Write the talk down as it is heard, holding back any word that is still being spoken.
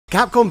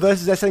Capcom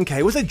vs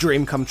SNK was a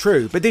dream come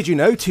true, but did you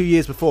know 2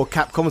 years before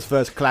Capcom's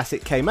first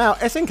classic came out,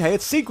 SNK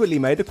had secretly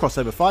made a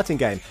crossover fighting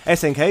game.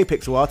 SNK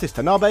pixel artist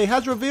Tanabe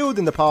has revealed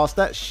in the past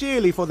that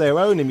sheerly for their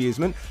own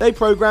amusement, they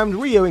programmed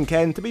Ryu and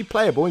Ken to be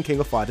playable in King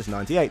of Fighters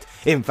 98.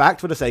 In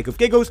fact, for the sake of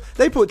giggles,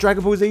 they put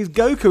Dragon Ball Z's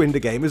Goku in the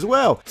game as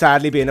well.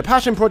 Sadly, being a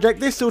passion project,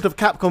 this sort of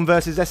Capcom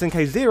vs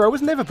SNK Zero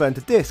was never burned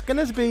to disc and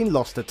has been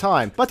lost to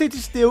time, but it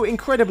is still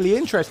incredibly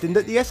interesting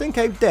that the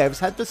SNK devs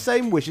had the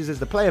same wishes as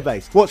the player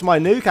base. Watch my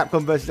new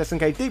Capcom vs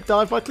SNK deep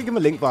dive by clicking the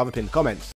link via the pinned comments.